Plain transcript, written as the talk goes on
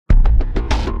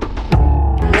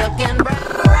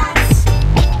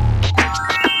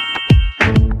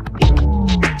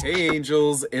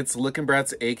angels, it's Lookin'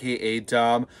 Bratz aka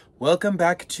Dom. Welcome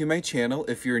back to my channel.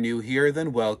 If you're new here,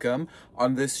 then welcome.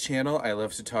 On this channel, I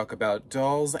love to talk about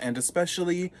dolls and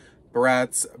especially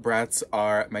Bratz. Bratz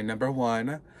are my number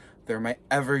one. They're my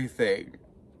everything.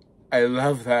 I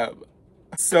love them.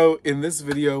 So in this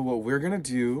video, what we're gonna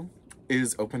do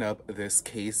is open up this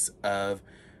case of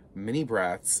Mini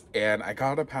Bratz, and I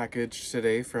got a package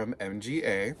today from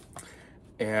MGA,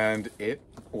 and it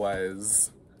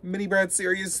was Mini Bratz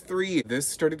Series 3. This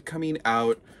started coming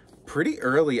out pretty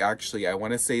early, actually. I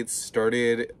want to say it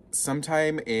started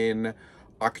sometime in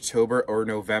October or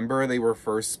November. They were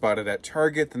first spotted at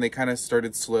Target, then they kind of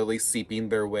started slowly seeping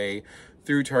their way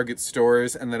through Target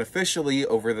stores, and then officially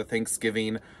over the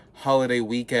Thanksgiving holiday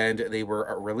weekend, they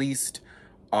were released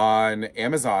on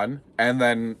Amazon, and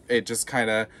then it just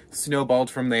kind of snowballed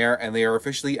from there, and they are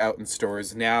officially out in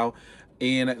stores now.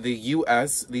 In the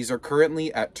US, these are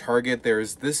currently at Target.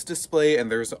 There's this display,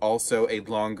 and there's also a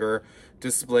longer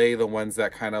display, the ones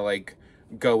that kind of like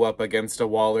go up against a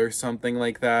wall or something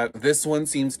like that. This one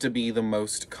seems to be the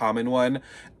most common one,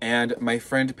 and my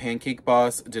friend Pancake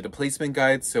Boss did a placement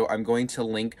guide, so I'm going to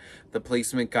link the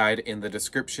placement guide in the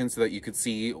description so that you could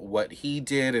see what he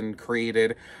did and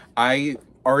created. I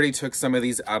already took some of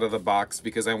these out of the box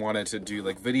because I wanted to do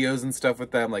like videos and stuff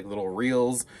with them, like little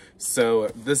reels, so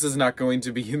this is not going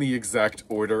to be in the exact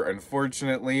order,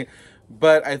 unfortunately.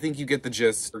 But I think you get the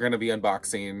gist. We're going to be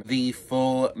unboxing the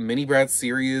full Mini Bratz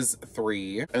Series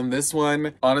 3. And this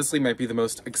one, honestly, might be the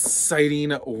most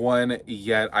exciting one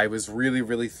yet. I was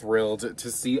really thrilled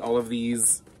to see all of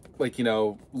these, like, you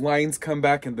know, lines come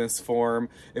back in this form.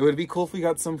 It would be cool if we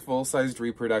got some full-sized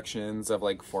reproductions of,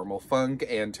 like, Formal Funk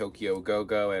and Tokyo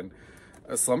Go-Go, and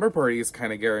a Slumber Party is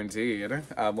kind of guaranteed.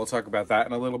 We'll talk about that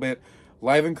in a little bit.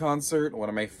 Live in Concert, one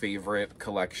of my favorite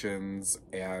collections,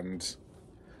 and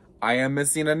I am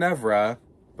missing a Nevra,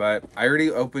 but I already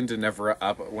opened a Nevra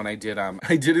up when I did an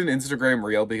Instagram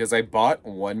reel because I bought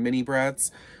one Mini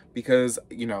Bratz because,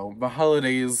 you know, the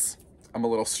holidays, I'm a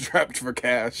little strapped for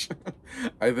cash.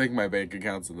 I think my bank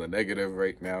account's in the negative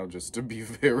right now, just to be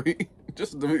very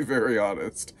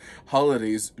honest.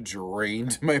 Holidays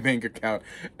drained my bank account,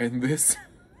 and this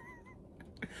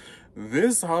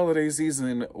holiday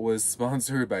season was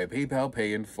sponsored by PayPal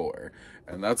Pay in 4,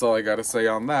 and that's all I gotta say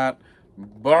on that.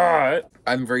 But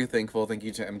I'm very thankful. Thank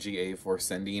you to MGA for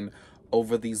sending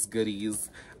over these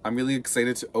goodies. I'm really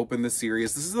excited to open the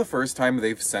series. This is the first time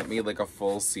they've sent me like a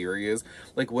full series.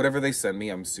 Like whatever they send me,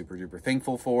 I'm super duper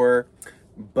thankful for.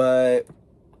 But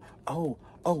oh,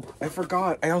 I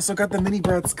forgot. I also got the Mini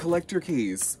Bratz collector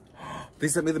case. They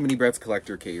sent me the Mini Bratz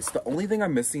collector case. The only thing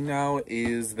I'm missing now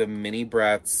is the Mini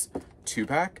Bratz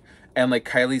 2-pack and like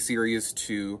Kylie Series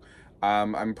 2.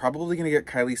 I'm probably gonna get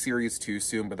Kylie Series 2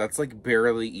 soon, but that's like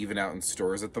barely even out in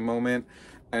stores at the moment.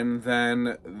 And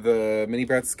then the Mini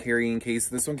Bratz carrying case,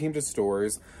 this one came to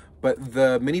stores, but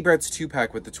the Mini Bratz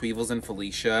 2-pack with the Tweevils and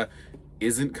Felicia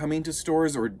isn't coming to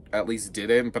stores, or at least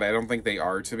didn't, but I don't think they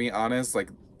are, to be honest. Like,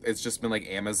 it's just been like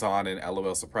Amazon and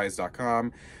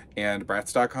lolsurprise.com and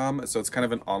bratz.com, so it's kind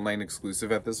of an online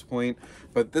exclusive at this point.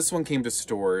 But this one came to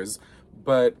stores,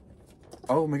 but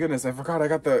oh my goodness, I forgot I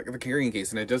got the carrying case,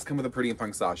 and it does come with a Pretty N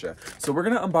Punk Sasha. So we're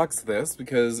gonna unbox this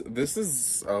because this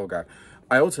is, oh god.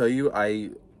 I will tell you,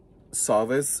 I saw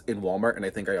this in Walmart and I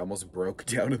think I almost broke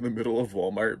down in the middle of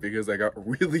Walmart because I got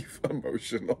really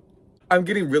emotional. I'm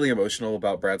getting really emotional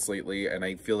about Bratz lately, and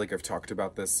I feel like I've talked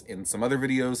about this in some other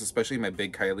videos, especially my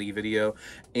Big Kylie video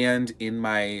and in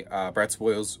my Bratz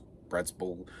Boys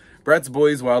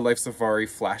Wildlife Safari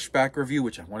flashback review,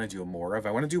 which I want to do more of.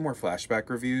 I want to do more flashback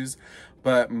reviews,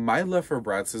 but my love for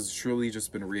Bratz has truly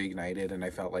just been reignited, and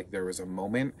I felt like there was a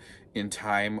moment in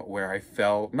time where I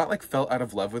felt, not like fell out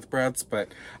of love with Bratz, but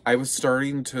I was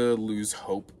starting to lose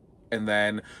hope. And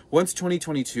then once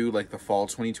 2022, like the fall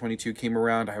 2022 came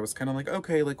around, I was kind of like,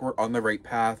 okay, like we're on the right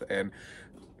path, and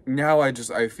now I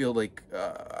feel like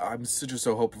I'm just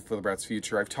so hopeful for the Bratz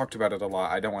future. I've talked about it a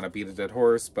lot. I don't want to beat a dead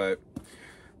horse, but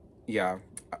yeah,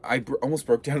 I almost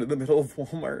broke down in the middle of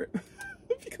Walmart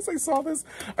because I saw this.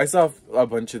 I saw a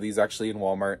bunch of these actually in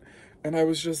Walmart, and I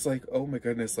was just like, oh my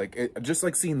goodness, like just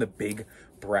like seeing the big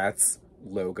Bratz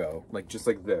logo, like just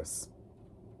like this,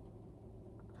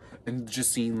 and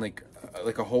just seeing like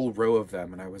a whole row of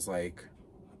them, and I was like,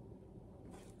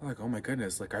 oh my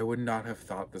goodness, like I would not have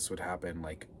thought this would happen.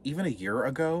 Like even a year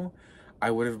ago,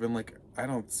 I would have been like, I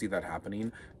don't see that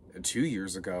happening. 2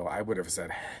 years ago, I would have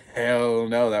said, hell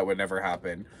no, that would never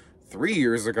happen. 3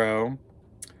 years ago,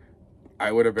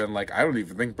 I would have been like, I don't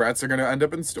even think Bratz are going to end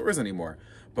up in stores anymore.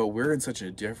 But we're in such a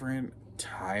different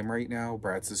time right now.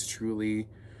 Bratz is truly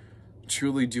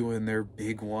truly doing their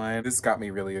big one. This got me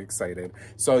really excited.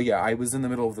 So yeah, I was in the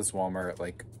middle of this Walmart,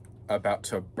 like about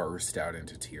to burst out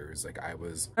into tears. Like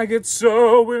I get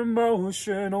so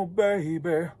emotional,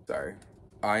 baby. Sorry.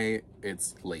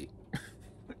 It's late.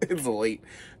 It's late.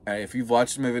 If you've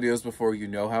watched my videos before, you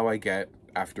know how I get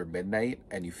after midnight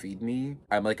and you feed me.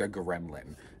 I'm like a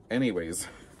gremlin. Anyways,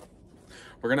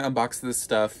 we're gonna unbox this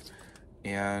stuff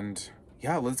and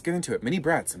yeah, let's get into it. Mini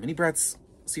Bratz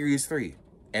Series 3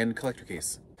 and collector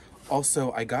case.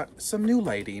 Also, I got some new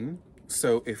lighting.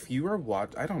 So if you are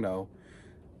I don't know,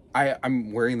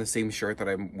 I'm wearing the same shirt that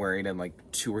I'm wearing in like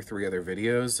 2 or 3 other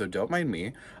videos, so don't mind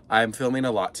me. I'm filming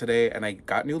a lot today and I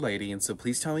got new lighting, so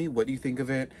please tell me what you think of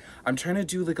it. I'm trying to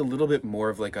do like a little bit more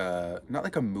of like a, not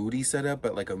like a moody setup,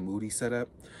 but like a moody setup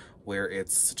where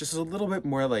it's just a little bit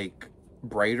more like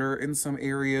brighter in some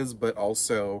areas, but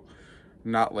also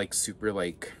not like super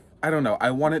like, I don't know. I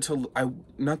want it to,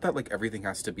 not that like everything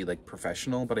has to be like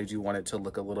professional, but I do want it to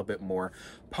look a little bit more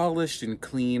polished and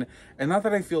clean. And not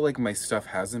that I feel like my stuff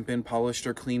hasn't been polished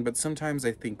or clean, but sometimes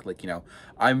I think like, you know,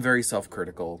 I'm very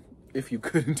self-critical. If you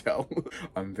couldn't tell,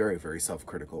 I'm very, very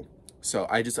self-critical. So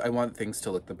I want things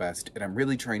to look the best. And I'm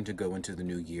really trying to go into the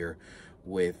new year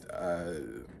with,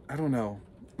 I don't know,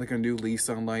 like a new lease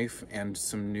on life and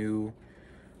some new,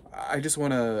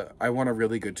 I want a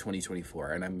really good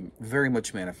 2024, and I'm very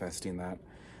much manifesting that.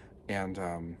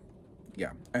 And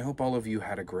yeah, I hope all of you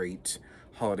had a great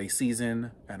holiday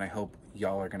season, and I hope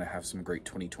y'all are gonna have some great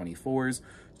 2024s.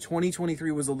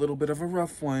 2023 was a little bit of a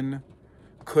rough one.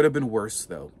 Could have been worse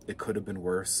though. It could have been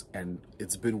worse, and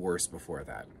it's been worse before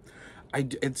that.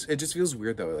 It just feels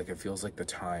weird though. Like it feels like the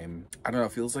time, I don't know,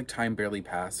 it feels like time barely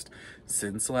passed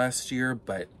since last year,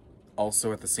 but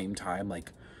also at the same time,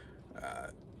 like,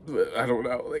 I don't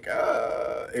know, like,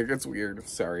 it gets weird,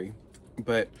 sorry.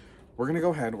 But we're gonna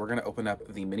go ahead, we're gonna open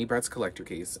up the Mini Bratz collector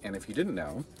case, and if you didn't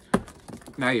know,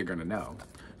 now you're gonna know.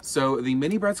 So the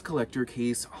Mini Bratz collector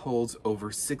case holds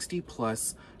over 60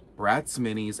 plus Bratz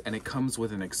minis, and it comes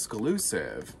with an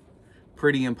exclusive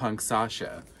Pretty N Punk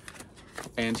Sasha.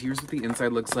 And here's what the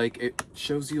inside looks like. It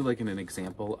shows you like an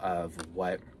example of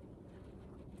what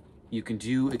you can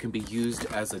do. It can be used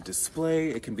as a display.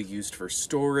 It can be used for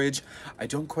storage. I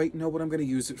don't quite know what I'm going to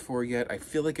use it for yet. I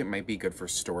feel like it might be good for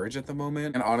storage at the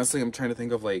moment. And honestly, I'm trying to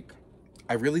think of like,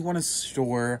 I really want to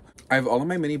store, I have all of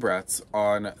my Mini Bratz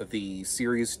on the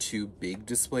Series 2 big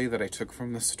display that I took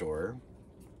from the store.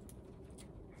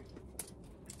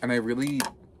 And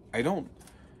I don't,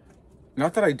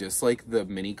 not that I dislike the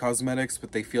mini cosmetics,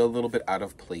 but they feel a little bit out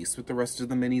of place with the rest of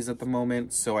the minis at the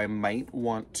moment. So I might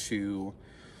want to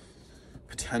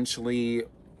potentially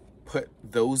put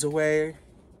those away,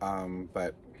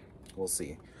 but we'll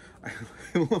see. I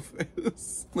love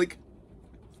this. Like,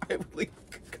 I really,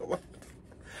 come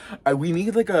on. We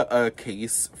need like a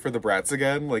case for the Bratz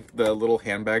again, like the little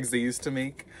handbags they used to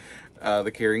make,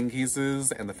 the carrying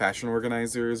cases and the fashion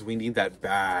organizers. We need that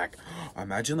back.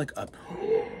 Imagine like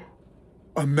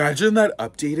imagine that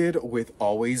updated with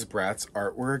always Bratz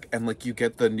artwork, and like you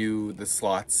get the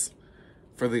slots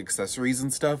for the accessories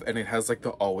and stuff, and it has like the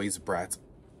always Bratz.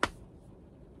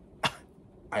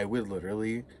 I would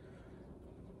literally,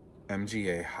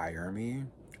 MGA, hire me.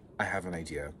 I have an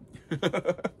idea.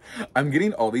 I'm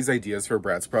getting all these ideas for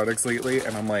Bratz products lately,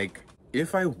 and I'm like,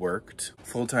 if I worked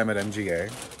full-time at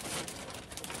MGA,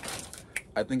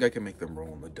 I think I can make them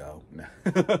roll in the dough.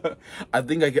 I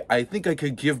think I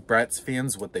could give Bratz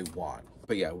fans what they want.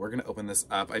 But yeah, we're gonna open this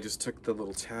up. I just took the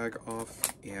little tag off,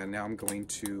 and now I'm going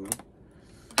to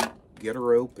get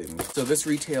her open. So this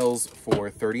retails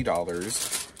for $30,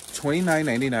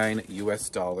 $29.99 US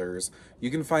dollars.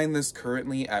 You can find this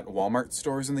currently at Walmart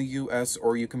stores in the US,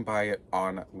 or you can buy it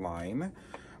online.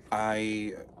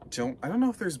 I don't know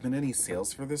if there's been any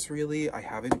sales for this really. I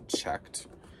haven't checked,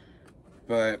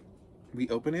 but we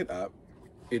open it up.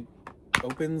 It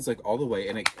opens like all the way,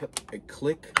 and it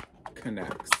click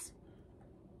connects.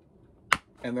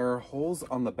 And there are holes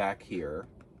on the back here.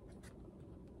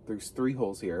 There's 3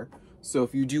 holes here. So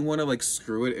if you do want to like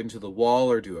screw it into the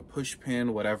wall or do a push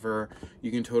pin, whatever,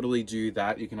 you can totally do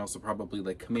that. You can also probably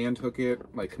like command hook it,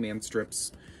 like command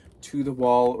strips to the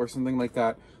wall or something like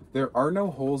that. There are no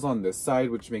holes on this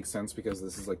side, which makes sense because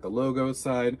this is like the logo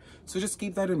side. So just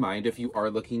keep that in mind if you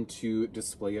are looking to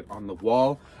display it on the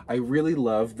wall. I really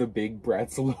love the big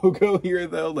Bratz logo here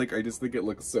though. Like I just think it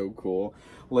looks so cool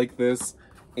like this.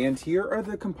 And here are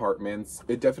the compartments.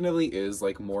 It definitely is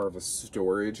like more of a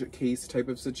storage case type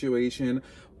of situation,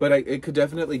 but it could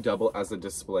definitely double as a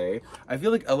display. I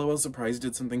feel like LOL Surprise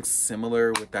did something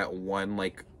similar with that one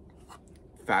like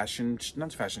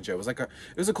not fashion show. It was like it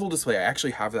was a cool display. I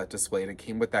actually have that display, and it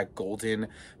came with that golden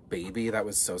baby. That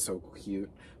was so cute.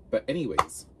 But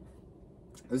anyways,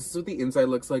 this is what the inside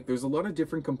looks like. There's a lot of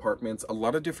different compartments, a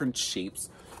lot of different shapes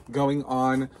going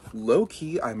on. Low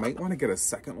key, I might want to get a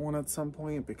second one at some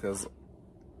point because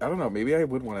I don't know, maybe I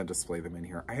would want to display them in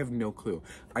here. I have no clue.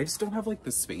 I just don't have like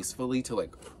the space fully to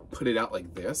like put it out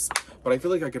like this, but I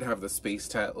feel like I could have the space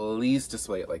to at least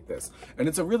display it like this. And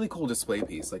it's a really cool display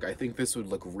piece. Like, I think this would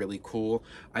look really cool.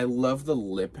 I love the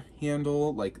lip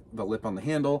handle, like the lip on the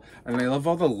handle, and I love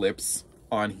all the lips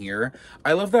on here.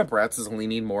 I love that Bratz is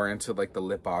leaning more into like the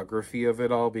lipography of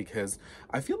it all, because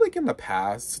I feel like in the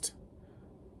past,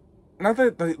 not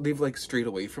that they've like strayed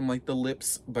away from like the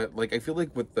lips, but like I feel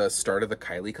like with the start of the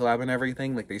Kylie collab and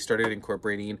everything, like they started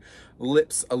incorporating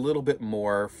lips a little bit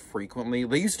more frequently.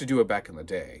 They used to do it back in the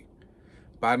day,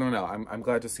 but I don't know. I'm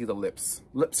glad to see the lips.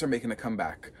 Lips are making a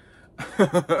comeback.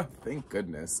 Thank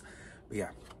goodness. But yeah,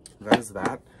 that is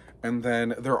that. And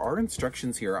then there are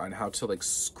instructions here on how to like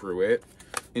screw it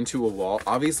into a wall.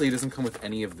 Obviously, it doesn't come with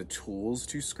any of the tools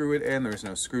to screw it in. There's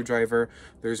no screwdriver,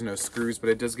 there's no screws, but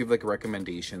it does give like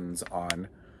recommendations on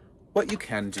what you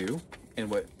can do and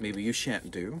what maybe you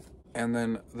shan't do. And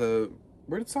then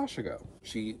where did Sasha go?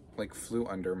 She like flew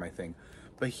under my thing.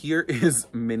 But here is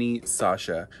Mini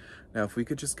Sasha. Now, if we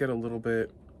could just get a little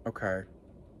bit, okay.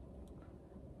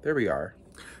 There we are.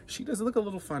 She does look a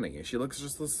little funny. She looks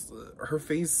just this, her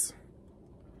face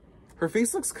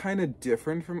looks kind of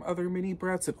different from other Mini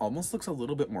Bratz. It almost looks a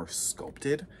little bit more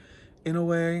sculpted in a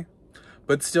way,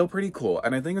 but still pretty cool.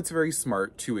 And I think it's very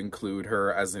smart to include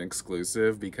her as an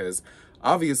exclusive, because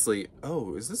obviously,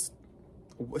 oh, is this,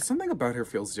 something about her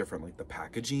feels different, like the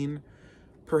packaging,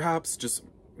 perhaps. Just,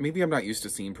 maybe I'm not used to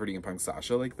seeing Pretty N Punk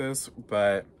Sasha like this,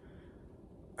 but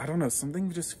I don't know,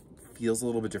 something just feels a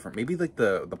little bit different. Maybe like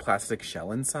the plastic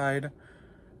shell inside.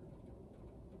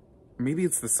 Maybe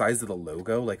it's the size of the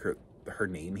logo, like her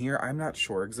name here. I'm not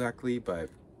sure exactly, but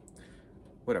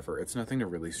whatever. It's nothing to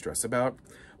really stress about.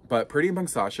 But Pretty N Punk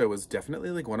Sasha was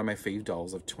definitely like one of my fave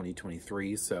dolls of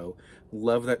 2023. So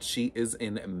love that she is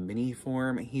in mini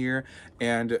form here.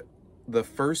 And the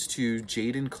first two,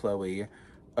 Jade and Chloe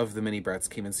of the Mini Bratz,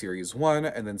 came in series 1,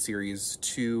 and then series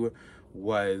 2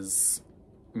 was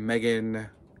Megan,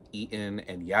 Eaton,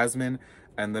 and Yasmin.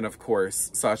 And then, of course,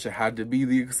 Sasha had to be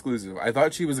the exclusive. I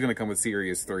thought she was going to come with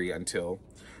series 3 until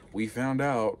we found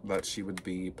out that she would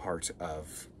be part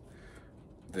of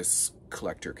this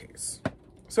collector case.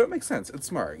 So it makes sense. It's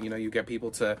smart. You know, you get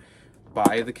people to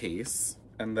buy the case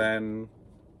and then,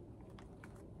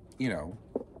 you know,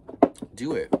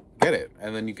 do it. Get it.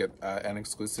 And then you get an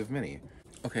exclusive mini.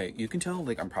 Okay, you can tell,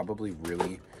 like, I'm probably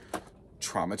really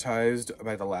traumatized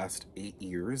by the last 8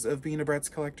 years of being a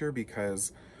Bratz collector,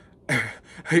 because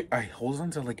I hold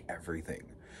on to like everything.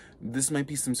 This might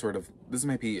be this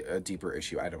might be a deeper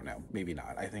issue. I don't know. Maybe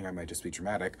not. I think I might just be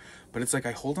dramatic, but it's like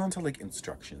I hold on to like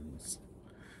instructions,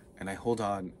 and I hold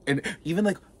on, and even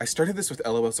like I started this with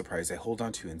LOL Surprise. I hold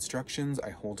on to instructions. I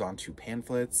hold on to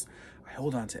pamphlets. I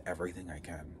hold on to everything I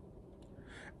can.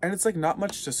 And it's like not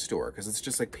much to store because it's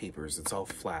just like papers. It's all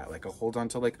flat. Like I'll hold on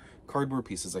to like cardboard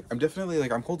pieces. Like I'm definitely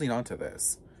like, I'm holding on to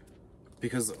this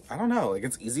because I don't know, like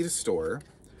it's easy to store,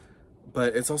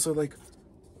 but it's also like,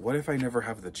 what if I never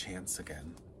have the chance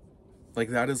again? Like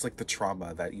that is like the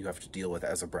trauma that you have to deal with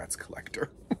as a Bratz collector.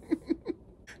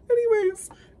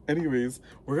 Anyways,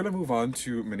 we're gonna move on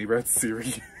to Mini Bratz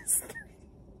Series.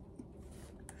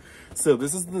 So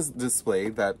this is the display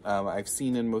that I've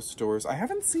seen in most stores. I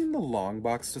haven't seen the long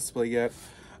box display yet,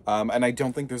 and I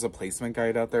don't think there's a placement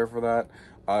guide out there for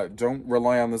that. Don't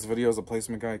rely on this video as a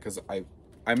placement guide because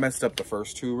I messed up the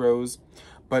first 2 rows.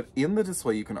 But in the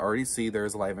display, you can already see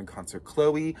there's live in concert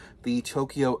Chloe, the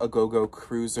Tokyo Agogo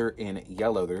Cruiser in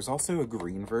yellow. There's also a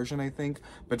green version, I think,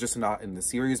 but just not in the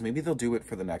series. Maybe they'll do it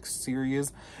for the next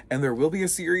series. And there will be a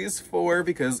series 4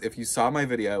 because if you saw my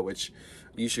video, which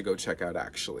you should go check out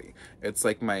actually. It's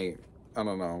like my, I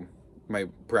don't know, my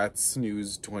Bratz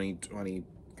News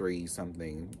 2023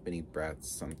 something, Mini Bratz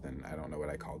something. I don't know what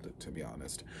I called it, to be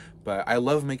honest. But I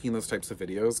love making those types of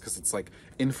videos because it's like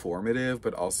informative,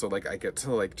 but also like I get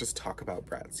to like just talk about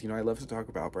Bratz. You know, I love to talk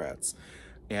about Bratz.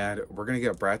 And we're going to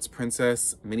get Bratz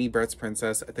Princess, Mini Bratz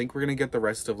Princess. I think we're going to get the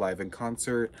rest of Live in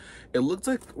Concert. It looks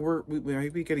like we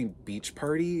might be getting Beach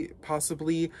Party,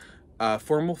 possibly.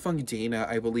 Formal Funk Dana,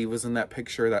 I believe, was in that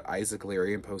picture that Isaac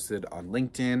Larian posted on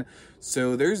LinkedIn.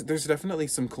 So there's definitely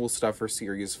some cool stuff for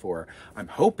Series 4. I'm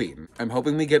hoping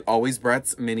we get Always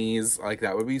Bratz minis. Like,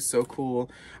 that would be so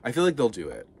cool. I feel like they'll do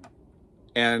it.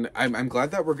 And I'm glad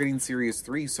that we're getting Series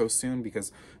 3 so soon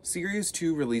because Series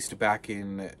 2 released back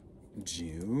in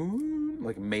June,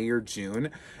 like May or June.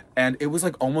 And it was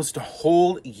like almost a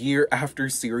whole year after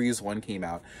series 1 came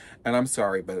out. And I'm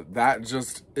sorry, but that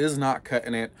just is not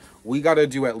cutting it. We got to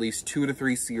do at least 2 to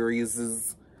 3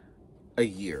 series a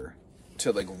year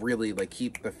to like really like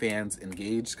keep the fans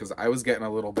engaged, because I was getting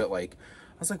a little bit like,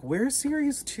 I was like, where's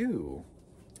series 2?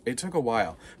 It took a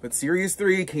while, but series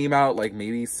 3 came out like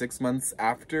maybe 6 months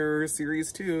after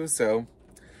series 2. So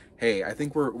hey, I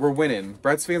think we're winning.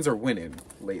 Bratz fans are winning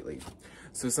lately.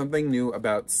 So something new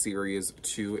about series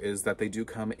 2 is that they do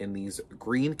come in these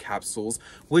green capsules,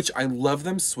 which I love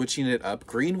them switching it up.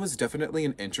 Green was definitely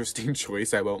an interesting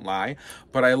choice, I won't lie,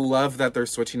 but I love that they're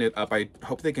switching it up. I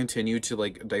hope they continue to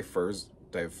like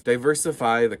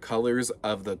diversify the colors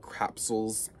of the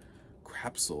capsules.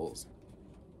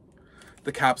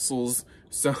 The capsules.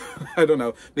 So I don't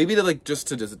know, maybe to like just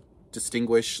to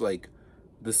distinguish like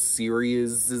the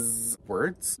series'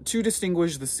 words, to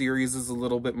distinguish the series a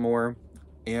little bit more.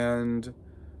 And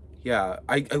yeah,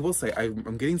 I will say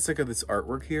I'm getting sick of this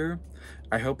artwork here.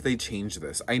 I hope they change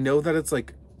this. I know that it's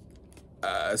like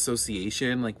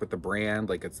association like with the brand,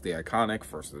 like it's the iconic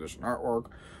first edition artwork,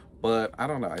 but I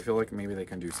don't know, I feel like maybe they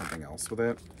can do something else with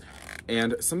it.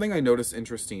 And something I noticed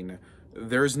interesting,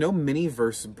 there's no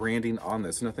Miniverse branding on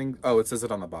this. Nothing. Oh, it says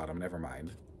it on the bottom, never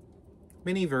mind.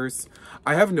 Miniverse.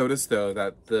 I have noticed though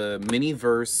that the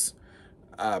Miniverse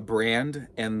brand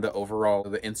and the overall,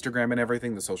 the Instagram and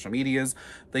everything, the social medias,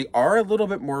 they are a little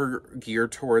bit more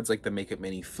geared towards like the Make It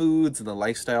Mini foods and the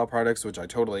lifestyle products, which I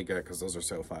totally get because those are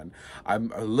so fun. I'm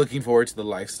looking forward to the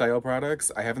lifestyle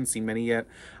products. I haven't seen many yet.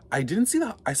 I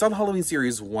saw the Halloween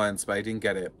series once, but I didn't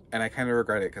get it, and I kind of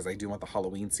regret it because I do want the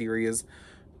Halloween series,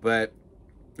 but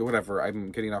whatever,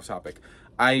 I'm getting off topic.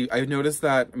 I've noticed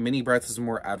that Mini Bratz is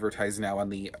more advertised now on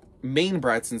the main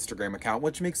Bratz Instagram account,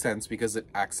 which makes sense because it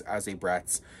acts as a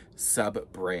Bratz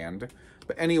sub-brand.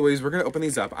 But anyways, we're going to open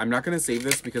these up. I'm not going to save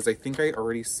this because I think I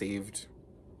already saved...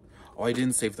 Oh, I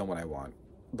didn't save the one I want.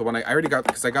 The one I already got,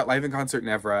 because I got Live in Concert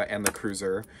Nevra and the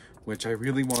Cruiser, which I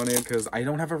really wanted because I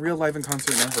don't have a real Live in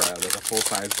Concert Nevra, like a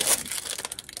full-size one.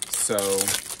 So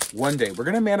one day, we're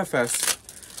going to manifest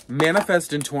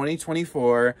in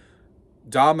 2024,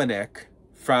 Dominic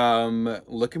from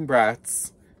Lookin'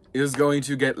 Bratz is going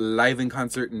to get Live in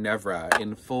Concert Nevra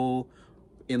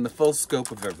in the full scope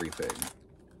of everything.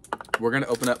 We're gonna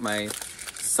open up my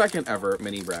second ever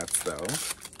Mini Bratz though,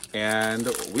 and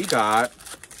we got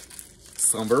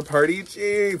Slumber Party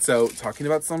Jade. So talking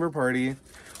about Slumber Party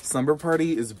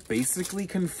is basically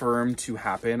confirmed to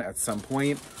happen at some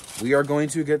point. We are going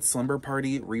to get Slumber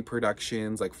Party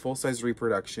reproductions, like full-size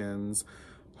reproductions,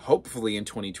 hopefully in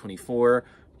 2024.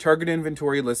 Target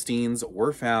inventory listings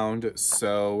were found,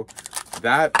 so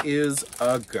that is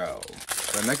a go.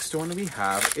 The next one we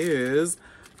have is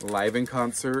Live in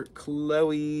Concert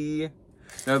Chloe.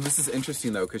 Now this is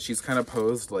interesting though, because she's kind of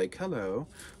posed like, hello,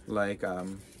 like,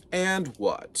 and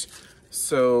what?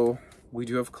 So we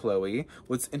do have Chloe.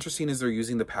 What's interesting is they're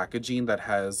using the packaging that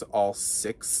has all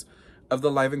 6 of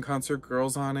the Live in Concert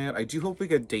girls on it. I do hope we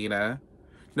get Dana.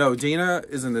 No, Dana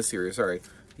is in this series, sorry.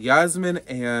 Yasmin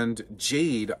and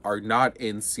Jade are not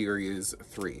in series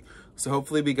 3. So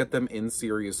hopefully we get them in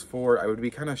series 4. I would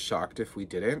be kind of shocked if we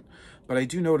didn't. But I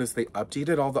do notice they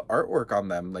updated all the artwork on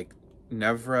them. Like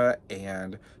Nevra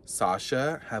and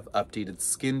Sasha have updated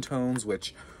skin tones,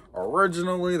 which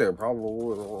originally they're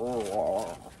probably,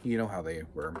 you know how they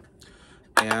were.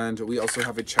 And we also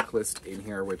have a checklist in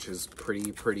here, which is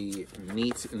pretty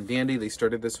neat and dandy. They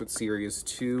started this with series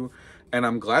 2, and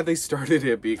I'm glad they started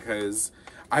it because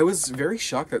I was very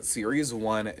shocked that series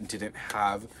 1 didn't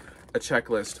have a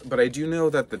checklist, but I do know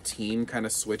that the team kind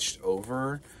of switched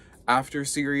over after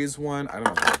series 1. I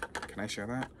don't know, can I share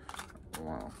that?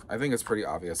 Wow, I think it's pretty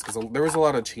obvious because there was a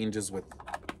lot of changes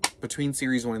between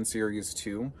series 1 and series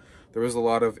 2. There was a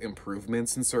lot of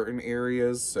improvements in certain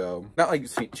areas, so not like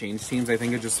change teams. I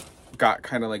think it just got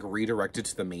kind of like redirected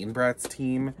to the main Bratz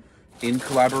team in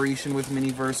collaboration with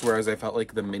Miniverse, whereas I felt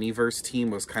like the Miniverse team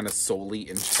was kind of solely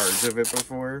in charge of it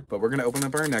before. But we're gonna open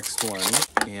up our next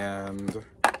one and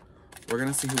we're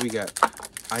gonna see who we get.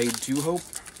 I do hope,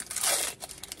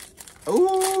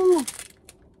 oh,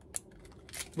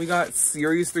 we got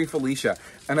series 3 Felicia.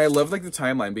 And I love like the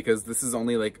timeline because this is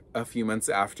only like a few months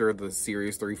after the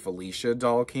series 3 Felicia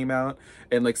doll came out.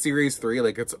 And like series 3,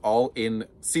 like it's all in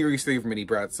series 3 of Mini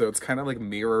Bratz. So it's kind of like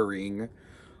mirroring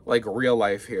like real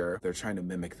life here. They're trying to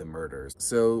mimic the murders.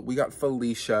 So we got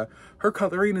Felicia. Her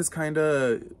coloring is kind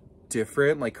of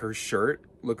different. Like her shirt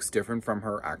looks different from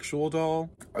her actual doll.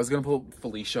 I was gonna pull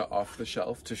Felicia off the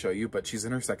shelf to show you, but she's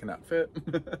in her second outfit.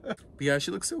 But yeah,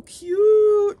 she looks so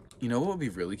cute. You know what would be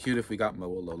really cute if we got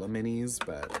Moa Lola minis,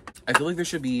 but I feel like there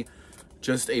should be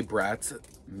just a Bratz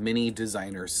mini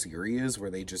designer series where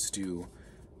they just do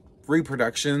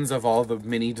reproductions of all the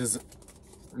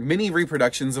mini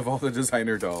reproductions of all the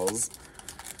designer dolls.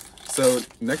 So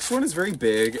next one is very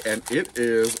big, and it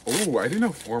is, oh, I didn't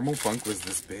know Formal Funk was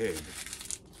this big.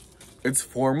 It's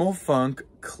Formal Funk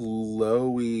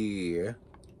Chloe.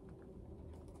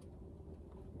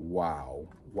 Wow,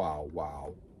 wow,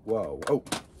 wow, whoa, oh,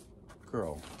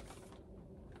 girl.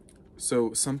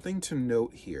 So something to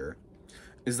note here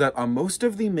is that on most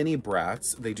of the Mini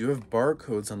Bratz, they do have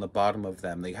barcodes on the bottom of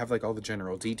them. They have like all the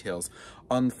general details.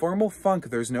 On Formal Funk,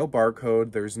 there's no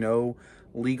barcode, there's no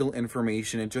legal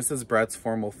information. It just says Bratz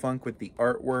Formal Funk with the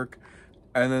artwork.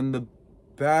 And then the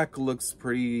back looks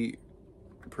pretty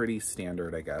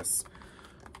standard, I guess.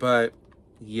 But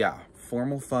yeah,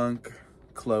 Formal Funk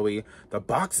Chloe. The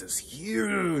box is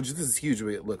huge. This is huge.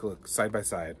 Wait, look, side by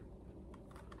side.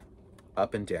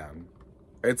 Up and down.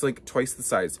 It's like twice the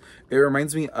size. It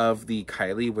reminds me of the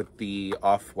Kylie with the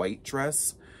off-white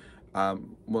dress. Well,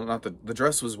 not the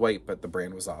dress was white, but the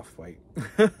brand was off-white.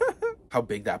 How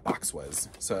big that box was.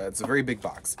 So it's a very big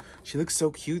box. She looks so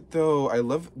cute though. I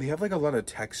love, they have like a lot of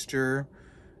texture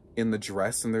in the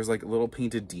dress, and there's like little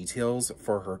painted details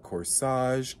for her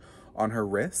corsage on her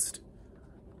wrist.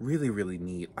 Really, really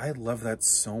neat. I love that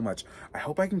so much. I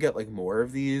hope I can get like more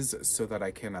of these so that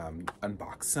I can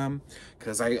unbox them,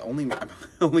 because I'm only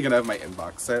gonna have my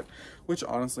inbox set, which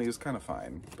honestly is kind of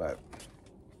fine, but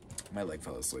my leg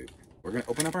fell asleep. We're gonna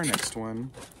open up our next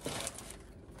one,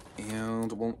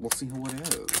 and we'll see what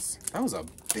it is. That was a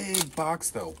big box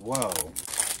though. Whoa.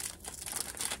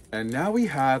 And now we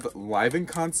have live in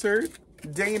concert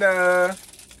Dana.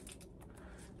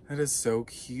 That is so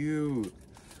cute.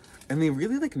 And they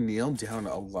really like nailed down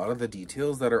a lot of the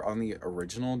details that are on the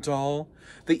original doll.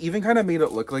 They even kind of made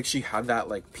it look like she had that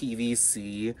like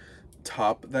PVC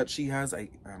top that she has. I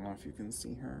don't know if you can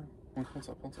see her. Hold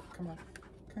up. Come on.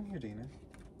 Come here, Dana.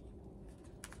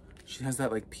 She has that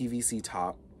like PVC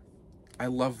top. I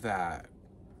love that.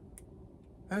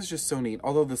 That's just so neat.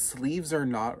 Although the sleeves are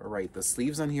not right. The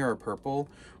sleeves on here are purple,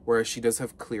 whereas she does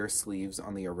have clear sleeves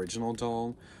on the original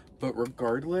doll. But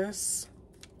regardless,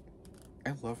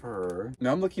 I love her.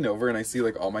 Now I'm looking over and I see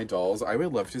like all my dolls. I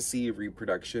would love to see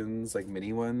reproductions, like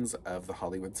mini ones of the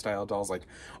Hollywood style dolls. Like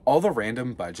all the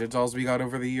random budget dolls we got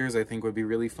over the years, I think would be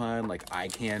really fun. Like Eye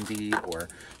Candy or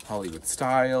Hollywood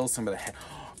style. Some of the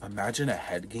imagine a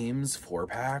Head Games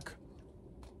 4-pack.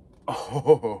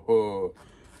 Oh,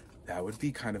 that would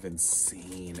be kind of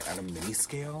insane at a mini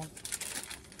scale.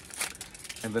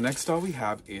 And the next doll we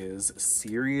have is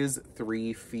Series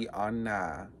 3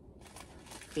 Fiona.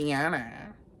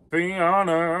 Fiona.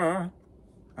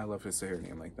 I love to say her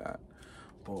name like that.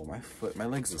 Oh, my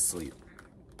leg's asleep.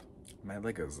 My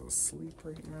leg is asleep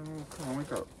right now. Come on,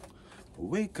 wake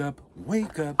up.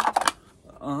 Wake up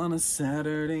on a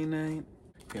Saturday night.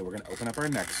 Okay, we're gonna open up our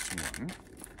next one.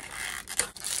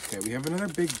 Okay, we have another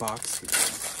big box here.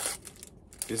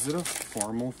 Is it a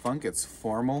Formal Funk? It's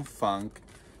Formal Funk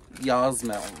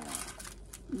Yasmin.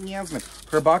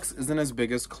 Her box isn't as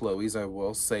big as Chloe's, I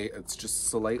will say. It's just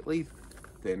slightly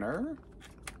thinner.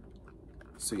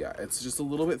 So yeah, it's just a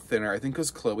little bit thinner. I think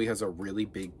because Chloe has a really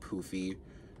big poofy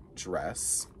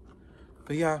dress.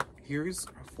 But yeah, here's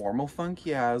Formal Funk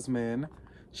Yasmin.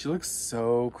 She looks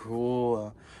so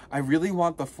cool. I really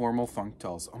want the Formal Funk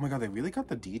dolls. Oh my god, they really got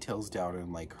the details down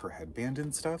in like her headband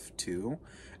and stuff too.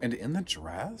 And in the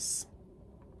dress.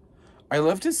 I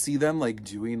love to see them like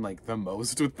doing like the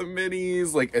most with the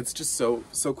minis. Like it's just so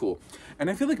cool. And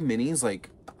I feel like minis, like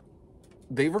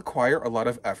they require a lot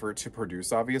of effort to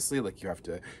produce, obviously. Like you have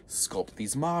to sculpt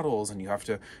these models and you have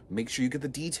to make sure you get the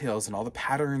details and all the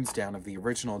patterns down of the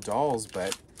original dolls.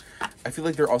 But I feel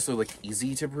like they're also like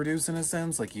easy to produce in a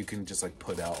sense. Like you can just like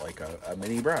put out like a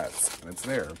Mini Bratz and it's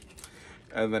there.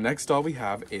 And the next doll we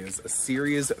have is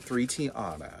Series 3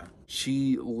 Tiana.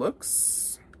 She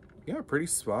looks, yeah, pretty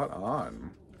spot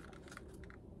on.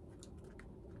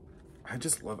 I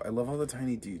love all the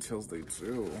tiny details they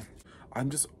do.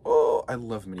 I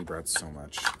love Mini Bratz so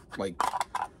much. Like,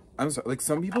 I'm sorry, like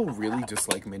some people really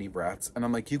dislike Mini Bratz, and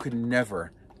I'm like, you could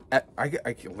never,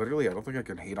 literally, I don't think I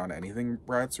can hate on anything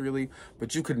Bratz really,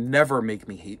 but you could never make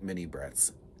me hate Mini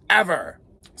Bratz, ever.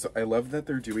 So I love that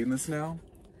they're doing this now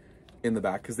in the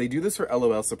back, because they do this for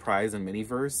LOL Surprise and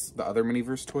Miniverse, the other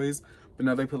Miniverse toys, but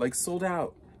now they put like sold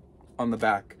out on the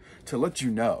back to let you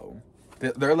know.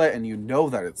 They're letting you know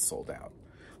that it's sold out.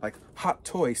 Like, hot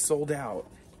toy sold out.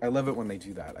 I love it when they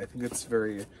do that. I think it's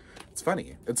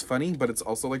funny. It's funny, but it's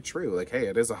also like true. Like, hey,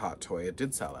 it is a hot toy. It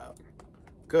did sell out.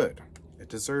 Good. It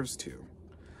deserves to.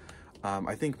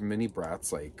 I think Mini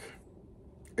Bratz, like,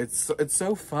 It's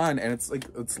so fun, and it's like,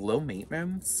 it's low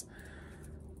maintenance.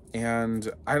 And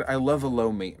I love a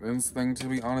low maintenance thing, to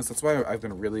be honest. That's why I've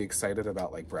been really excited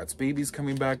about like Bratz Babies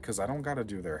coming back, because I don't gotta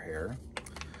do their hair.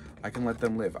 I can let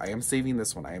them live. I am saving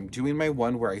this one. I am doing my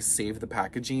one where I save the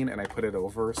packaging and I put it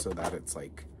over so that it's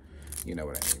like, you know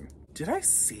what I mean. Did I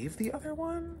save the other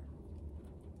one?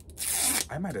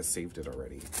 I might have saved it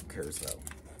already. Who cares though?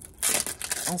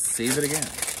 I'll save it again.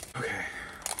 Okay.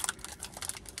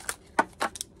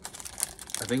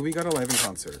 I think we got a live in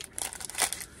concert.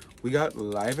 We got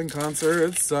live in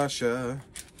concert Sasha.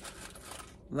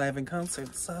 Live in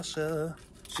concert Sasha.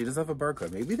 She does have a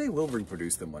barcode. Maybe they will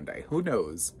reproduce them one day. Who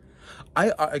knows?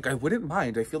 I wouldn't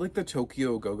mind. I feel like the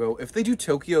Tokyo Go-Go, if they do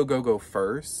Tokyo Go-Go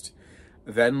first,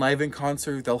 then live in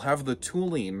concert, they'll have the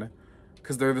tooling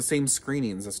because they're the same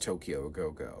screenings as Tokyo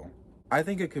Go-Go. I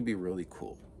think it could be really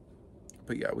cool.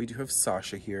 But yeah, we do have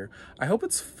Sasha here. I hope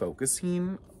it's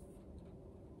focusing.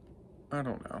 I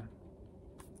don't know.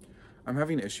 I'm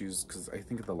having issues because I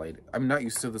think the light, I'm not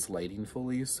used to this lighting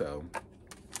fully, so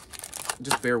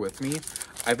just bear with me.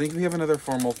 I think we have another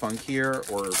Formal Funk here,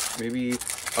 or maybe,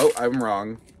 oh, I'm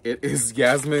wrong. It is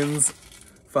Yasmin's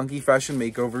Funky Fashion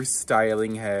Makeover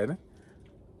Styling Head.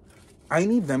 I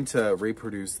need them to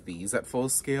reproduce these at full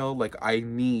scale. Like, I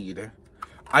need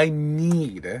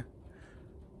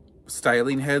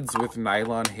styling heads with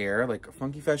nylon hair, like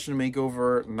Funky Fashion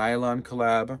Makeover, nylon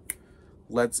collab.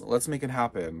 Let's make it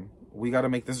happen. We got to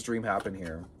make this dream happen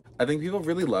here. I think people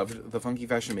really loved the Funky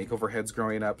Fashion Makeover heads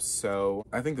growing up, so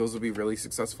I think those would be really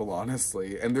successful,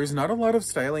 honestly. And there's not a lot of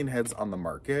styling heads on the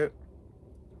market,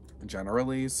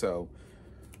 generally, so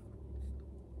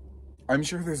I'm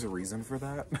sure there's a reason for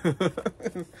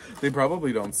that. They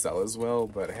probably don't sell as well,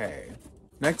 but hey.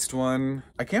 Next one.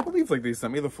 I can't believe, like, they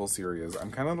sent me the full series.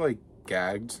 I'm kind of, like,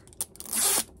 gagged.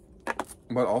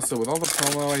 But also, with all the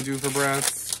promo I do for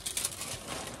Bratz,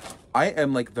 I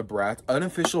am like the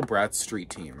unofficial Bratz street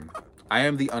team. I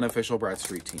am the unofficial Bratz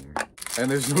street team. And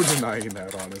there's no denying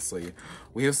that, honestly.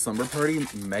 We have Slumber Party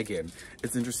Megan.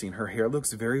 It's interesting. Her hair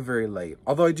looks very, very light.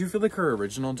 Although I do feel like her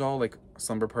original doll, like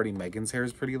Slumber Party Megan's hair,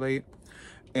 is pretty light.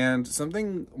 And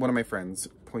something one of my friends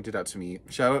pointed out to me,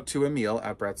 shout out to Emil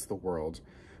at Bratz the World,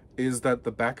 is that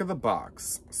the back of the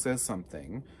box says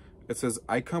something. It says,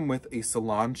 I come with a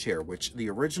salon chair, which the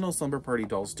original Slumber Party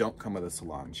dolls don't come with a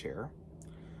salon chair.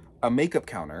 A makeup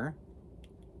counter,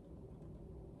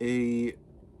 a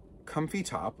comfy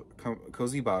top,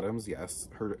 cozy bottoms, yes,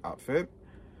 her outfit.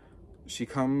 She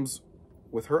comes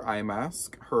with her eye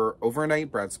mask, her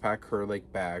overnight Bratz pack, her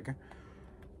like bag,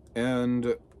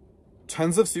 and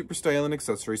tons of super styling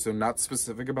accessories, so not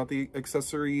specific about the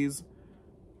accessories,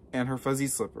 and her fuzzy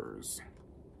slippers.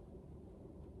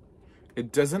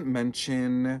 It doesn't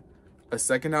mention a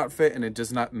second outfit, and it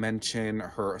does not mention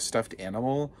her stuffed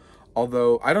animal.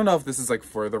 Although, I don't know if this is like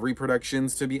for the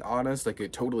reproductions, to be honest. Like,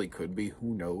 it totally could be,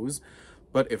 who knows.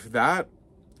 But if that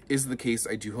is the case,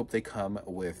 I do hope they come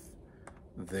with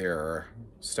their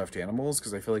stuffed animals,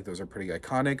 because I feel like those are pretty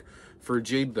iconic. For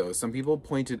Jade, though, some people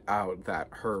pointed out that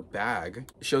her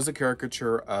bag shows a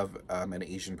caricature of an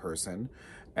Asian person,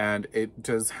 and it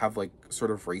does have like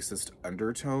sort of racist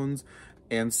undertones.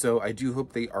 And so I do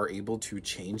hope they are able to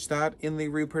change that in the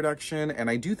reproduction. And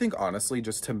I do think, honestly,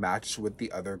 just to match with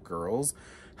the other girls,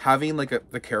 having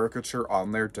like the caricature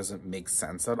on there doesn't make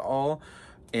sense at all.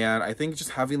 And I think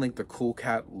just having like the Cool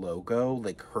Cat logo,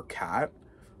 like her cat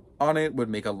on it, would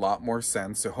make a lot more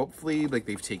sense. So hopefully like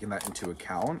they've taken that into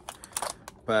account.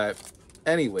 But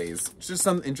anyways, just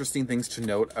some interesting things to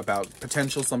note about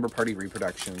potential Slumber Party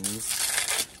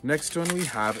reproductions. Next one we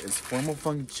have is Formal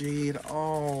Funk Jade.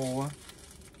 Oh,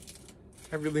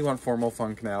 I really want Formal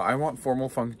Funk now. I want Formal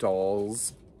Funk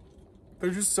dolls. They're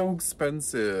just so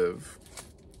expensive.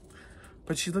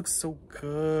 But she looks so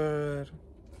good.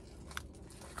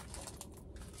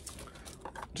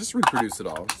 Just reproduce it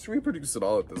all. Just reproduce it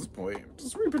all at this point.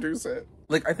 Just reproduce it.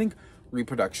 Like, I think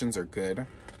reproductions are good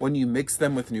when you mix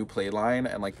them with new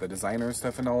playline and like the designer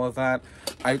stuff and all of that.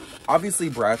 Obviously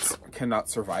Bratz cannot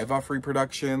survive off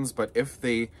reproductions, but if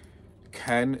they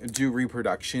can do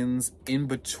reproductions in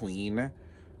between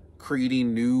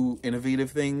creating new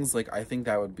innovative things, like, I think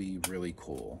that would be really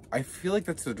cool. I feel like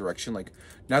that's the direction, like,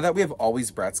 now that we have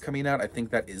Always Bratz coming out, I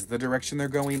think that is the direction they're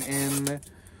going in.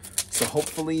 So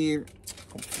hopefully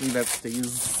that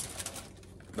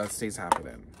stays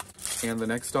happening. And the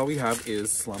next doll we have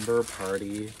is Slumber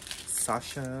Party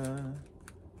Sasha.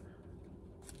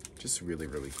 Just really,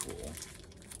 really cool.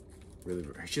 Really,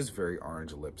 she has very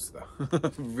orange lips though.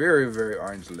 Very, very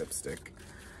orange lipstick.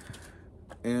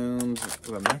 And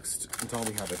the next doll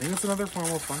we have, I think it's another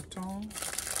Formal Funk doll.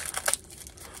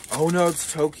 Oh no,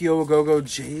 it's Tokyo Go-Go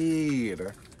Jade.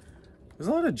 There's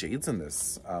a lot of Jades in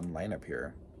this lineup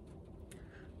here.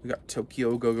 We got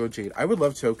Tokyo Go-Go Jade. I would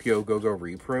love Tokyo Go-Go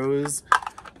repros.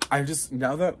 I just,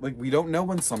 now that, like, we don't know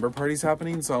when Slumber Party's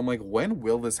happening, so I'm like, when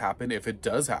will this happen if it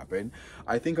does happen?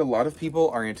 I think a lot of people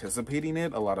are anticipating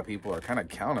it. A lot of people are kind of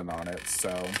counting on it,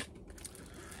 so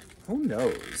who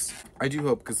knows? I do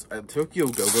hope, because Tokyo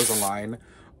Go-Go's a line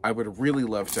I would really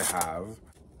love to have.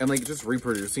 And, like, just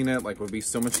reproducing it, like, would be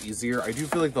so much easier. I do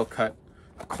feel like they'll cut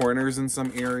corners in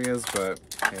some areas, but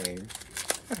hey,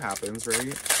 it happens,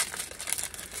 right?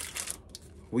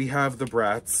 We have the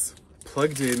Bratz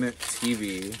plugged-in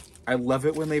TV. I love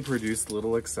it when they produce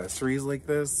little accessories like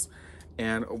this,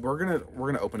 and we're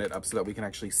gonna open it up so that we can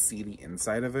actually see the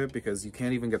inside of it, because you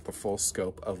can't even get the full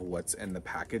scope of what's in the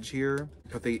package here.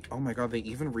 But they, oh my god, they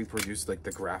even reproduced like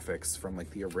the graphics from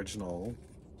like the original.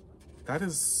 That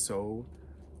is so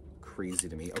crazy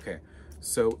to me. Okay,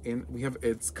 so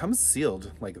it comes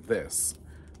sealed like this,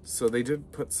 so they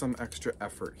did put some extra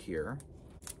effort here,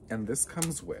 and this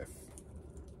comes with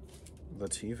the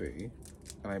TV,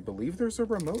 and I believe there's a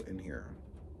remote in here.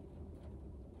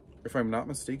 If I'm not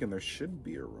mistaken, there should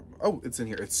be a remote. Oh, it's in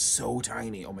here. It's so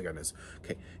tiny. Oh my goodness.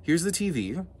 Okay, here's the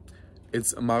TV.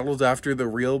 It's modeled after the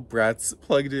real Bratz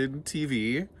plugged-in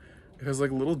TV. It has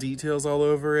like little details all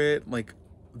over it. Like,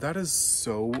 that is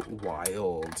so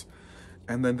wild.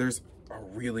 And then there's a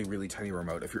really, really tiny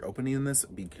remote. If you're opening this,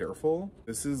 be careful.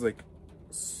 This is like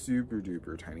super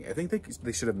duper tiny. I think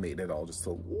they should have made it all just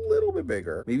a little bit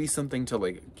bigger. Maybe something to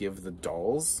like give the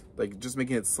dolls, like just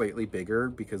making it slightly bigger,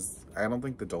 because I don't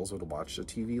think the dolls would watch a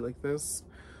TV like this.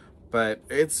 But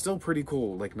it's still pretty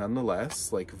cool, like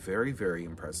nonetheless, like very, very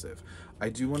impressive. I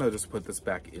do want to just put this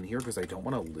back in here because I don't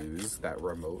want to lose that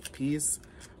remote piece.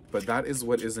 But that is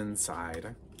what is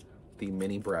inside the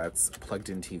Mini Bratz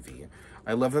plugged-in TV.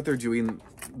 I love that they're doing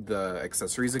the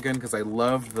accessories again, because I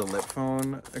love the lip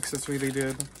phone accessory they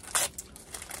did.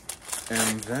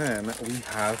 And then we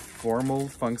have Formal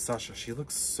Funk Sasha. She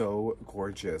looks so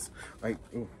gorgeous.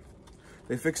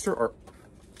 They fixed her art.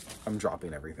 I'm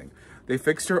dropping everything. They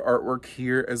fixed her artwork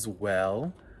here as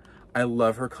well. I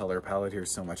love her color palette here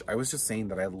so much. I was just saying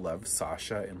that I love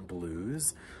Sasha in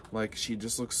blues. Like, she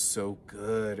just looks so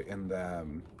good in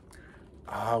them.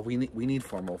 We need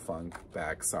Formal Funk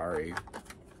back, sorry.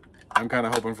 I'm kind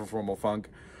of hoping for Formal Funk.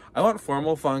 I want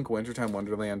Formal Funk, Wintertime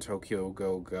Wonderland, Tokyo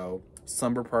Go-Go,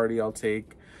 Slumber Party I'll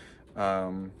take.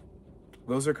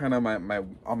 Those are kind of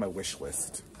on my wish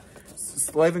list.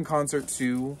 Live in concert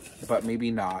too, but maybe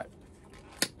not.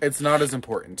 It's not as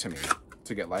important to me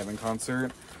to get live in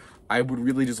concert. I would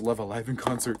really just love a live in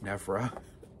concert Nevra.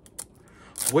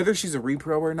 Whether she's a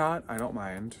repro or not, I don't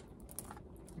mind.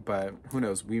 But who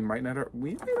knows, we might not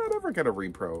ever get a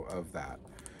repro of that.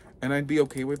 And I'd be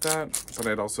okay with that, but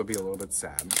I'd also be a little bit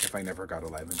sad if I never got a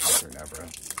live in concert Nevra.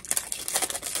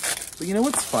 But you know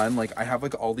what's fun? Like, I have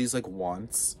like all these like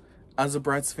wants as a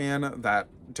Bratz fan that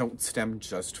don't stem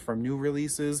just from new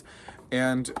releases.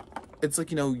 And it's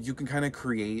like, you know, you can kind of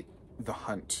create the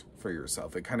hunt for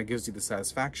yourself. It kind of gives you the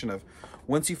satisfaction of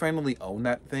once you finally own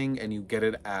that thing and you get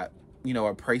it at, you know,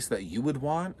 a price that you would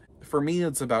want. For me,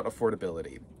 it's about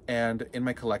affordability. And in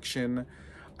my collection,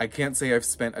 I can't say I've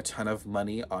spent a ton of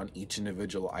money on each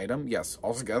individual item. Yes,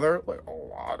 altogether, like a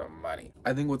lot of money.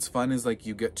 I think what's fun is like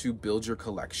you get to build your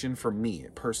collection. For me,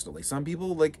 personally, some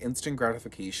people like instant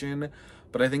gratification,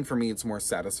 but I think for me, it's more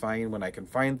satisfying when I can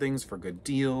find things for good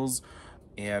deals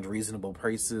and reasonable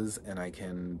prices, and I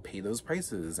can pay those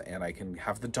prices, and I can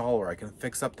have the doll, or I can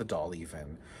fix up the doll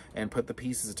even and put the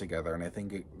pieces together. And I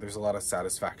think there's a lot of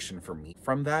satisfaction for me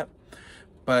from that.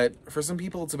 But for some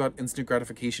people, it's about instant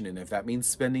gratification. And if that means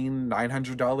spending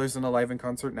 $900 in a live in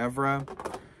concert Nevra,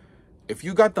 if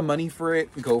you got the money for it,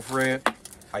 go for it.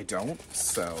 I don't,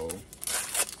 so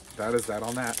that is that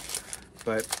on that.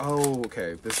 But, oh,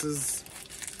 okay, this is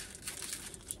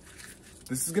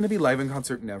gonna be live in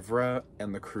concert Nevra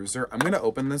and the Cruiser. I'm gonna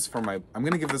open this I'm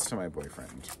gonna give this to my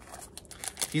boyfriend.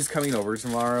 He's coming over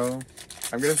tomorrow.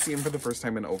 I'm gonna see him for the first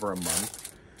time in over a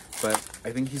month, but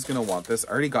I think he's gonna want this.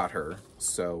 I already got her,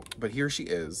 so, but here she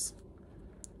is.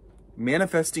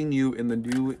 Manifesting you in the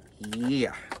new,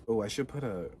 yeah. Oh, I should put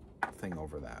a thing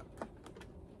over that.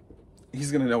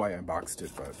 He's gonna know I unboxed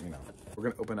it, but you know, we're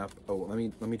gonna open up. Oh, let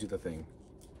me do the thing.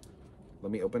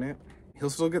 Let me open it. He'll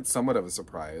still get somewhat of a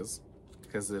surprise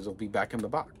because it'll be back in the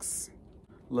box.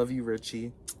 Love you,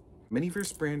 Richie.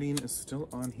 Miniverse branding is still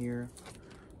on here.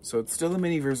 So it's still a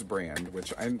Miniverse brand,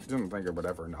 which I didn't think it would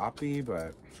ever not be,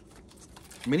 but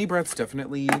Mini Bratz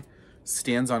definitely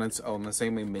stands on its own the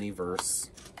same way Miniverse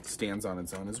stands on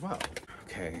its own as well.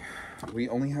 Okay, we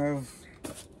only have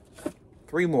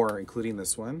 3 more, including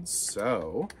this one.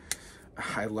 So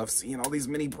I love seeing all these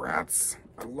mini brats.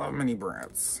 I love mini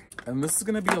brats. And this is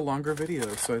gonna be a longer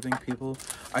video, so I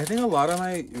think a lot of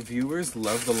my viewers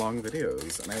love the long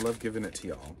videos, and I love giving it to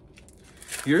y'all.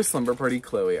 Here's Slumber Party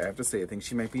Chloe. I have to say, I think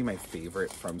she might be my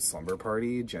favorite from Slumber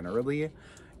Party generally.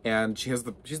 And she's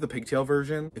the pigtail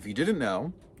version. If you didn't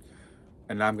know,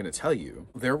 and now I'm gonna tell you,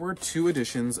 there were 2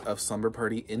 editions of Slumber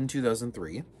Party in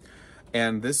 2003.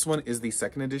 And this one is the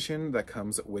 2nd edition that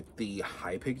comes with the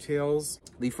high pigtails.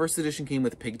 The 1st edition came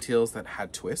with pigtails that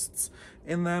had twists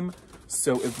in them.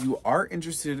 So if you are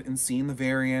interested in seeing the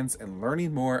variants and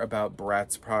learning more about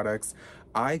Bratz products,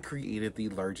 I created the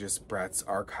largest Bratz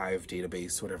archive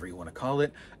database, whatever you want to call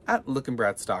it, at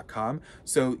lookinbratz.com.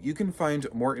 So you can find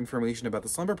more information about the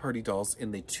Slumber Party dolls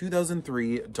in the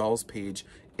 2003 dolls page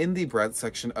in the Bratz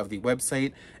section of the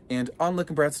website. And on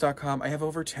lookinbratz.com, I have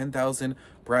over 10,000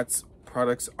 Bratz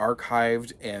products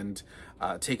archived and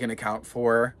taken account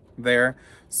for there.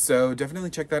 So definitely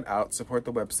check that out. Support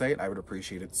the website. I would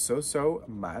appreciate it so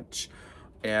much.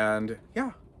 And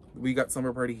yeah, we got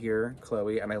Slumber Party here,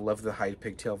 Chloe, and I love the high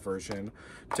pigtail version.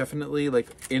 Definitely, like,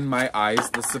 in my eyes,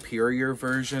 the superior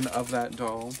version of that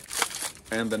doll.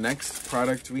 And the next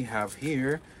product we have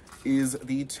here is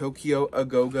the Tokyo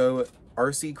Agogo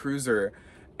RC Cruiser.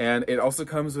 And it also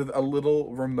comes with a little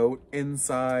remote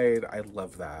inside. I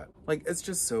love that. Like, it's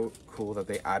just so cool that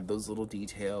they add those little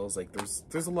details. Like,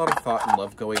 there's a lot of thought and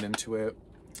love going into it.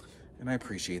 And I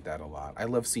appreciate that a lot. I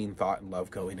love seeing thought and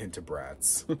love going into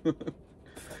Bratz.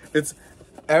 It's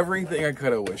everything I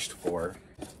could have wished for.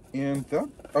 And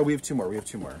oh, we have 2 more. We have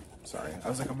 2 more. Sorry. I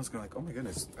was like almost going like, oh my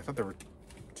goodness. I thought there were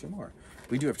 2 more.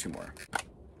 We do have 2 more.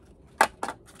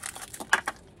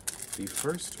 The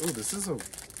first, oh, this is a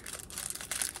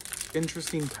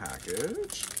interesting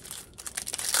package.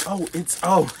 Oh, it's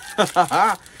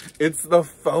it's the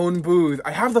phone booth.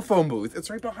 I have the phone booth. It's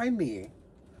right behind me.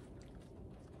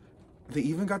 They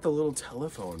even got the little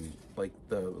telephone, like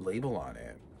the label on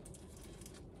it.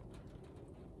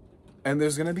 And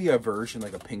there's gonna be a version,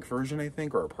 like a pink version, I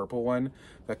think, or a purple one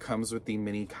that comes with the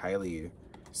Mini Kylie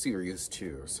series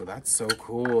too. So that's so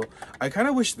cool. I kind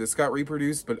of wish this got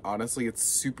reproduced, but honestly, it's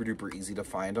super duper easy to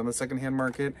find on the secondhand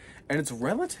market, and it's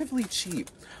relatively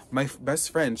cheap. My best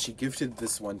friend, she gifted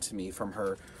this one to me from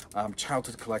her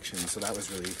childhood collection, so that was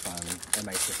really fun and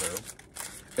nice of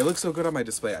her. It looks so good on my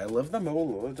display. I love the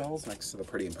Moa dolls next to the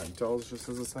Pretty N Punk dolls, just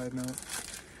as a side note.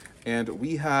 And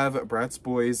we have Bratz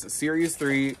Boys Series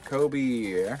 3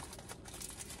 Kobe.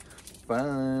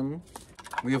 Fun.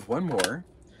 We have 1 more.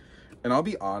 And I'll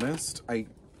be honest, I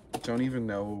don't even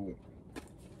know.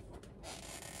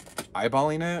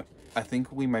 Eyeballing it, I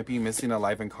think we might be missing a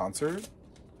live in concert.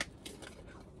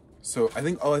 So I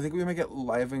think we might get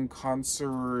live in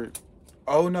concert.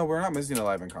 Oh no, we're not missing a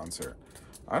live in concert.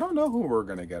 I don't know who we're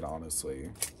gonna get,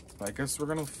 honestly. I guess we're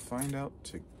gonna find out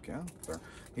together.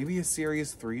 Maybe a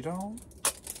Series 3 doll?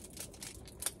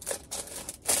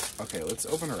 Okay, let's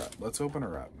open her up. Let's open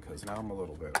her up, because now I'm a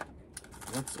little bit...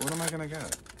 What am I gonna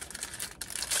get?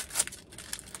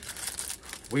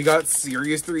 We got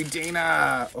Series 3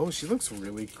 Dana! Oh, she looks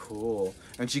really cool.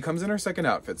 And she comes in her 2nd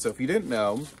outfit. So if you didn't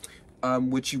know,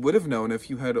 which you would have known if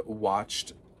you had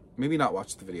watched... Maybe not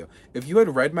watched the video. If you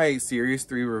had read my Series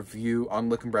 3 review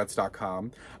on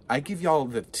lookinbratz.com, I give y'all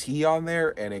the tea on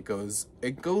there, and it goes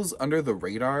under the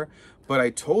radar. But I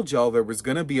told y'all there was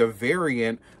gonna be a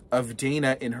variant of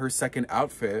Dana in her 2nd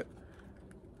outfit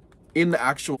in the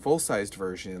actual full-sized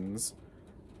versions.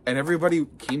 And everybody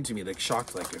came to me like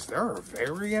shocked, like, is there a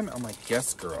variant? I'm like,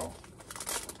 yes, girl.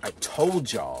 I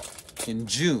told y'all in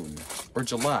June or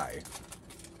July.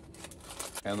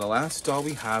 And the last doll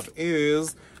we have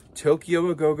is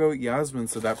Tokyo Agogo Yasmin.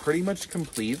 So that pretty much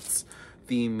completes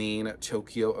the main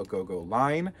Tokyo Agogo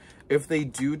line. If they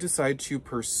do decide to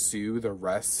pursue the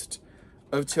rest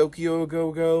of Tokyo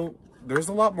Agogo, there's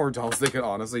a lot more dolls they could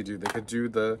honestly do. They could do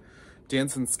the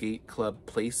Dance and Skate Club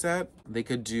playset. They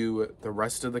could do the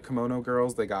rest of the Kimono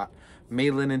Girls. They got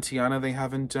Maylin and Tiana they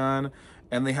haven't done.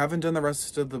 And they haven't done the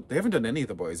rest of the... They haven't done any of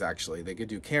the boys, actually. They could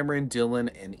do Cameron, Dylan,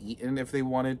 and Eaton if they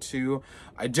wanted to.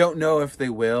 I don't know if they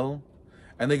will.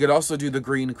 And they could also do the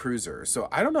Green Cruiser. So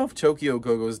I don't know if Tokyo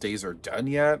Gogo's days are done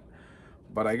yet.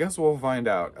 But I guess we'll find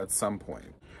out at some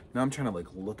point. Now I'm trying to, like,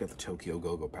 look at the Tokyo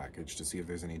Gogo package to see if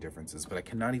there's any differences. But I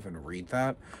cannot even read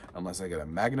that unless I get a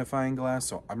magnifying glass.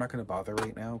 So I'm not going to bother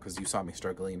right now because you saw me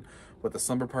struggling with the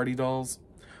Slumber Party dolls.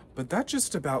 But that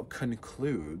just about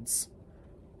concludes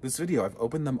this video. I've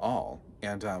opened them all,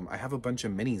 and I have a bunch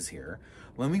of minis here.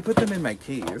 Let me put them in my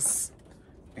case,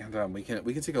 and we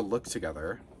can take a look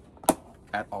together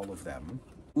at all of them.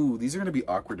 Ooh, these are gonna be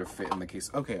awkward to fit in the case.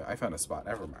 Okay, I found a spot,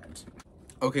 never mind.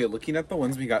 Okay, looking at the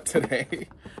ones we got today.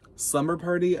 Slumber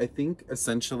Party, I think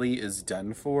essentially is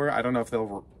done for. I don't know if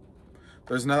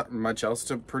there's not much else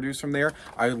to produce from there.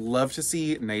 I'd love to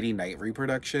see Nighty Night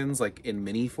reproductions, like in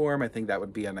mini form. I think that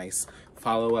would be a nice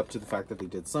follow-up to the fact that they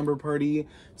did Slumber Party.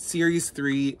 Series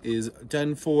 3 is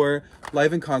done for.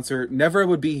 Live in concert. Nevra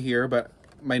would be here, but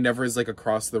my Nevra is like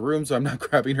across the room, so I'm not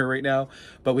grabbing her right now.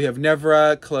 But we have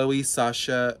Nevra, Chloe,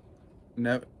 Sasha,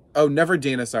 Never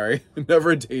Dana, sorry.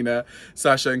 Never Dana,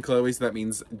 Sasha, and Chloe. So that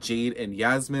means Jade and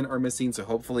Yasmin are missing. So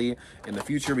hopefully in the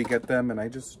future we get them. And I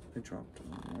dropped.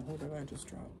 What did I just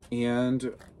drop?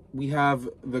 And we have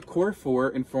the core 4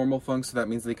 informal funk. So that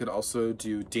means they could also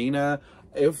do Dana.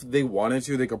 If they wanted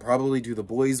to, they could probably do the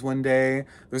boys one day.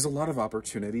 There's a lot of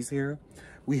opportunities here.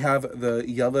 We have the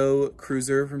yellow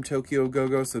cruiser from Tokyo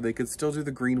Go-Go, so they could still do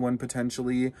the green one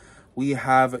potentially. We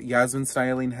have Yasmin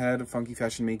Styling Head, Funky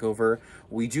Fashion Makeover.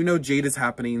 We do know Jade is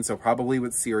happening, so probably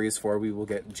with Series 4, we will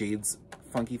get Jade's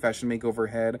Funky Fashion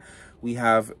Makeover head. We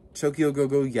have Tokyo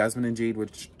Go-Go, Yasmin and Jade,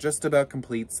 which just about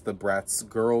completes the Bratz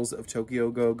girls of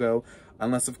Tokyo Go-Go.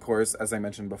 Unless, of course, as I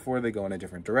mentioned before, they go in a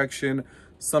different direction.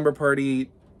 Slumber Party,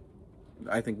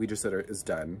 I think we just said it is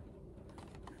done.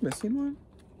 Missing one?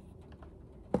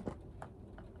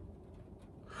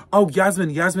 Oh,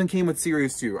 Yasmin came with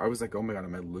Series 2. I was like, oh my god,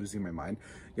 am I losing my mind?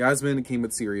 Yasmin came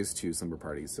with Series 2 Slumber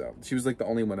Party, so she was like the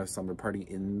only one of Slumber Party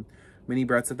in Mini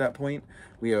Bratz at that point.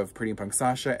 We have Pretty N Punk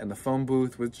Sasha and the phone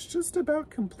booth, which just about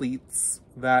completes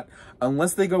that.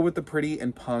 Unless they go with the Pretty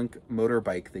N Punk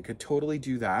motorbike, they could totally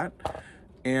do that.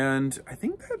 And I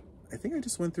think I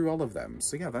just went through all of them.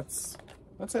 So yeah, that's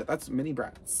it. That's Mini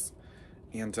Bratz.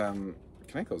 And can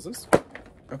I close this?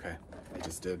 Okay, I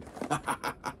just did.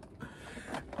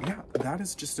 Yeah, that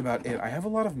is just about it. I have a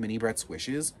lot of Mini Bratz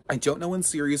wishes. I don't know when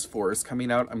Series 4 is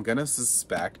coming out. I'm gonna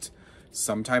suspect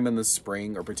sometime in the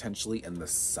spring or potentially in the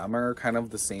summer, kind of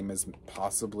the same as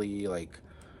possibly like,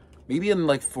 maybe in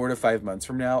like 4 to 5 months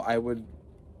from now, I would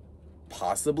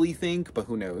possibly think, but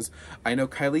who knows. I know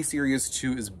Kylie Series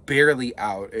 2 is barely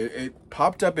out. It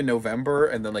popped up in November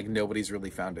and then like nobody's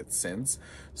really found it since.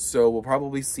 So we'll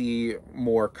probably see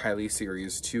more Kylie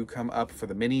Series 2 come up for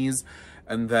the minis.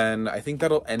 And then I think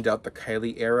that'll end out the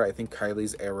Kylie era. I think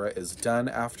Kylie's era is done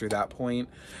after that point.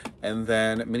 And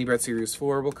then Mini Bratz Series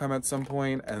 4 will come at some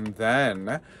point. And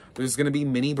then there's going to be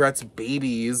Mini Bratz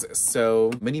Babies.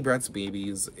 So Mini Bratz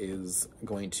Babies is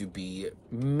going to be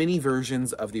mini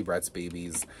versions of the Bratz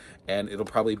Babies. And it'll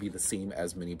probably be the same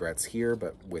as Mini Bratz here,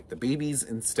 but with the babies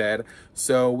instead.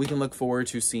 So we can look forward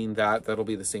to seeing that. That'll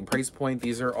be the same price point.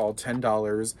 These are all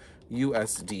 $10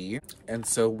 USD, and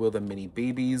so will the mini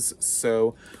babies.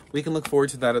 So we can look forward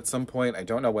to that at some point. I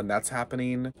don't know when that's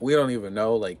happening. We don't even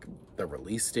know like the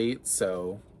release date.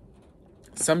 So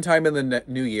sometime in the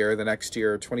new year, the next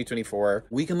year, 2024,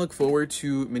 we can look forward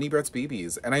to Mini Bratz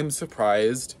Babies. And I'm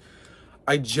surprised.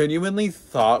 I genuinely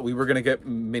thought we were gonna get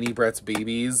Mini Bratz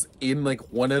Babies in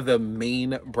like one of the main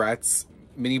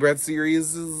Mini Bratz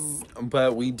series,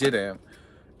 but we didn't.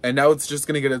 And now it's just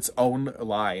gonna get its own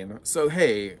line. So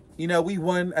hey, you know, we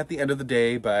won at the end of the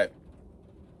day, but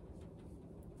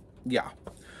yeah.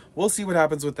 We'll see what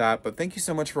happens with that, but thank you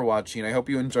so much for watching. I hope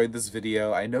you enjoyed this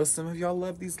video. I know some of y'all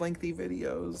love these lengthy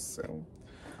videos, so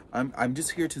I'm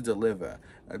just here to deliver.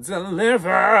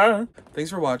 Deliver!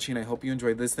 Thanks for watching. I hope you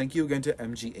enjoyed this. Thank you again to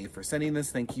MGA for sending this.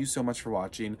 Thank you so much for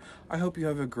watching. I hope you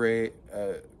have a great,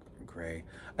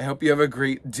 I hope you have a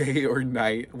great day or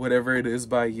night, whatever it is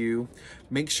by you.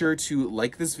 Make sure to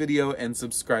like this video and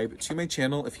subscribe to my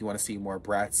channel if you want to see more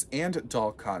Bratz and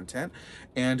doll content.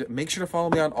 And make sure to follow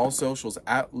me on all socials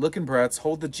at Lookin' Bratz.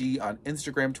 Hold the G on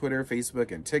Instagram, Twitter,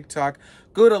 Facebook, and TikTok.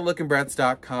 Go to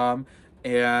lookinbratz.com.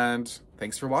 And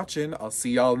thanks for watching. I'll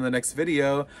see y'all in the next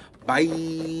video.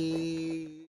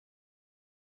 Bye!